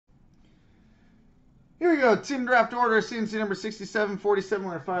Here we go. Team draft order, CNC number 6747. We're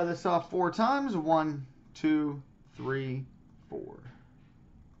going to fire this off 4 times. 1, 2, 3, 4.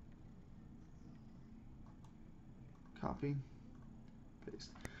 Copy. Paste.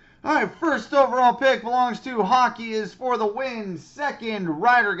 All right, first overall pick belongs to Hockey is for the win. Second,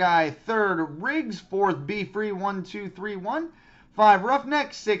 Rider Guy. Third, Riggs. Fourth, Be Free. 1, 2, 3, 1. 5,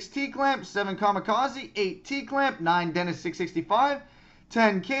 Roughneck. 6, T-Clamp. 7, Kamikaze. 8, T-Clamp. 9, Dennis 665.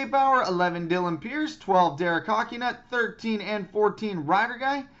 10, K-Power. 11, Dylan Pierce. 12, Derek Hockeynut. 13 and 14, Rider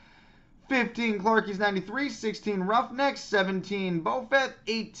Guy. 15, Clarkies 93. 16, Roughneck. 17, Bofeth.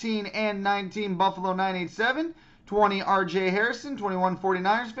 18 and 19, Buffalo 987. 20, RJ Harrison. 21,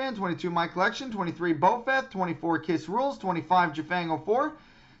 49ers fan. 22, My Collection. 23, Bofeth. 24, Kiss Rules. 25, Jafango 4.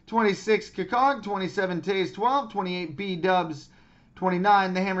 26, Kakog. 27, Taze 12. 28, B-Dubs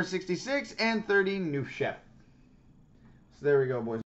 29, The Hammer 66. And 30, New Chef. So there we go, boys.